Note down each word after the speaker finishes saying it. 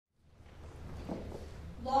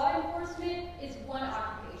enforcement is one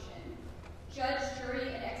occupation. Judge,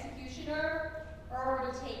 jury, and executioner are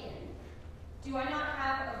already taken. Do I not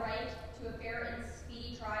have a right to a fair and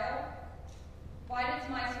speedy trial? Why does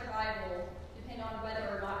my survival depend on whether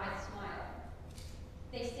or not I smile?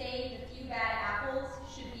 They say the few bad apples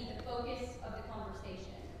should be the focus of the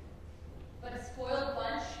conversation. But a spoiled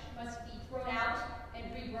bunch must be thrown out and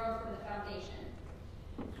regrown from the foundation.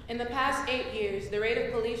 In the past 8 years, the rate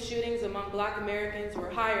of police shootings among Black Americans were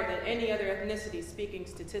higher than any other ethnicity, speaking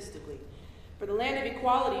statistically. For the land of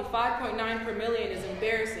equality, 5.9 per million is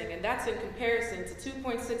embarrassing, and that's in comparison to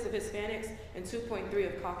 2.6 of Hispanics and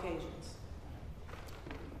 2.3 of Caucasians.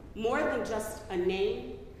 More than just a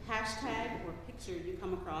name, hashtag, or picture you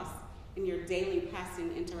come across in your daily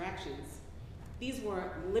passing interactions. These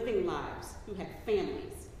were living lives who had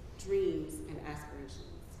families, dreams, and aspirations.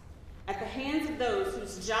 At the hands of those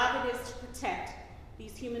whose job it is to protect,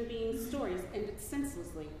 these human beings' stories ended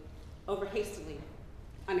senselessly, over hastily,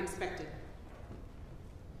 unexpected.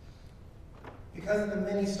 Because of the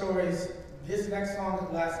many stories, this next song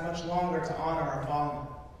could last much longer to honor our fallen.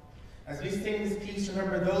 As we sing this piece,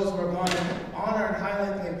 remember those who are gone and honor and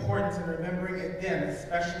highlight the importance in remembering it then,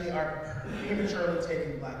 especially our prematurely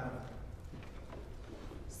taken Black women.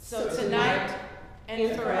 So tonight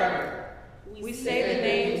and forever, we say the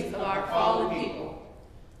names of our fallen people.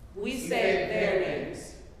 We say their names.